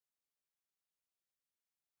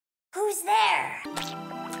Who's there?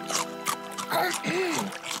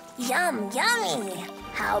 Yum, yummy.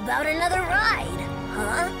 How about another ride,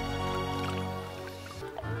 huh?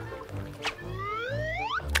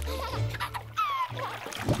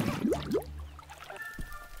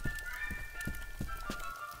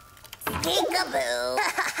 Peekaboo.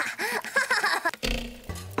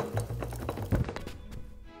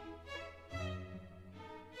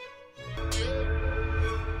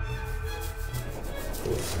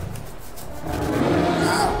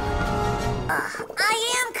 I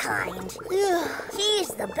am kind. He's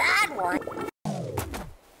the bad one.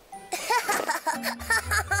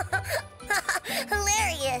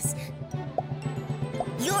 Hilarious.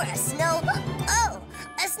 You're a snow... Oh,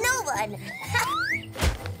 a snow bun.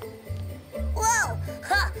 Whoa,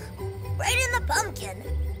 right in the pumpkin.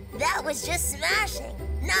 That was just smashing.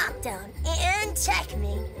 Knockdown and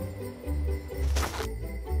checkmate.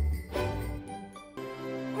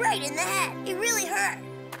 Right in the head. It really hurt.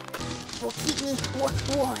 Will keep me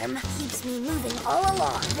warm. Keeps me moving all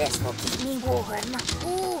along. This will keep me warm.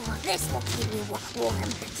 Ooh, this will keep me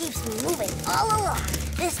warm. Keeps me moving all along.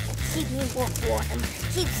 This will keep me warm.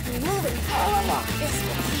 Keeps me moving all along. This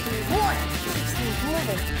will keep me warm. Keeps me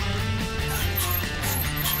moving.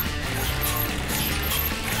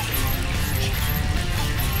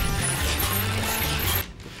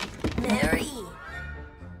 Mary,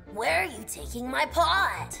 where are you taking my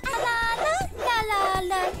pot?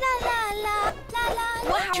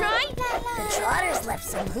 What, Troy? The Trotters left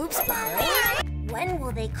some hoops behind. When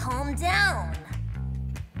will they calm down?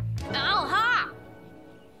 Oh, ha!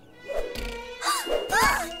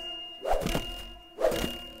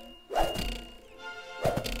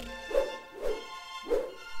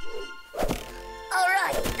 All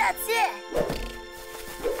right, that's it.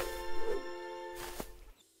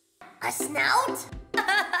 A snout?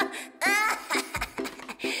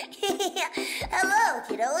 Hello,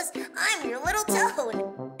 kiddos. I'm your little toad.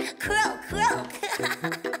 Croak, croak.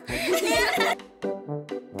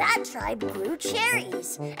 That tribe grew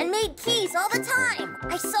cherries and made keys all the time.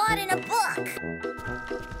 I saw it in a book.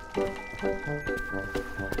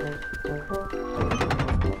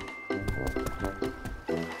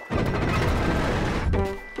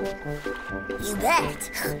 You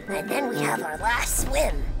bet. And then we have our last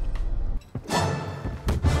swim.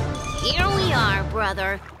 Here we are,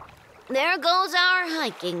 brother. There goes our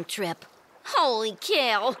hiking trip. Holy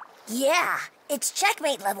cow. Yeah, it's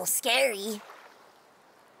checkmate level scary.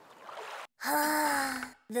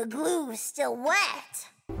 The glue is still wet.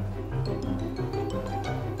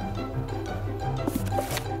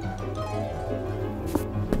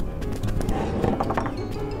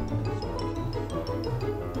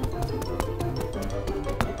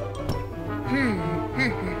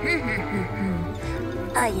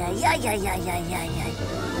 Ay, ay, ay, ay, ay, ay, ay, ay.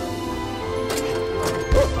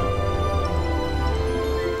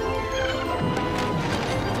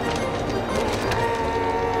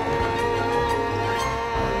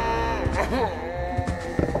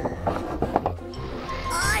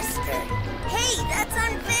 Oscar! Hey, that's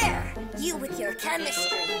unfair! You with your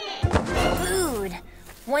chemistry. Food.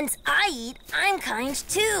 Once I eat, I'm kind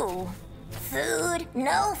too. Food,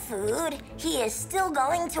 no food. He is still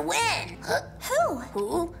going to win. Who?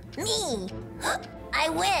 Who? Me. I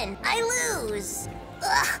win. I lose.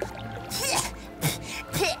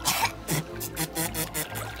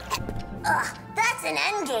 That's an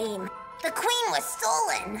endgame. The queen was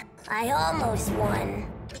stolen. I almost won.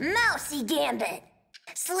 Mousy Gambit.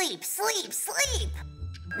 Sleep, sleep, sleep.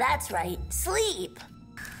 That's right, sleep.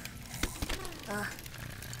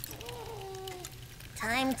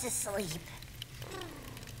 Time to sleep.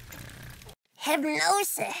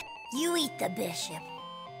 Hypnosis. You eat the bishop.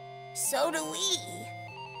 So do we.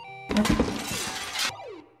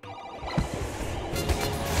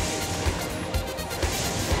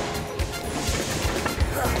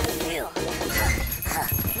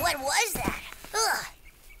 What was that? Ugh.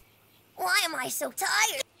 Why am I so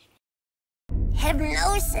tired?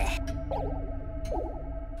 Hypnosis.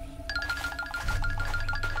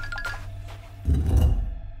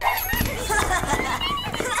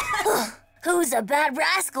 Who's a bad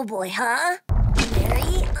rascal boy, huh?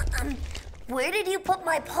 Mary, where did you put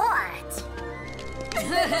my pot?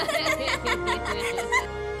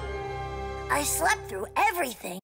 I slept through everything.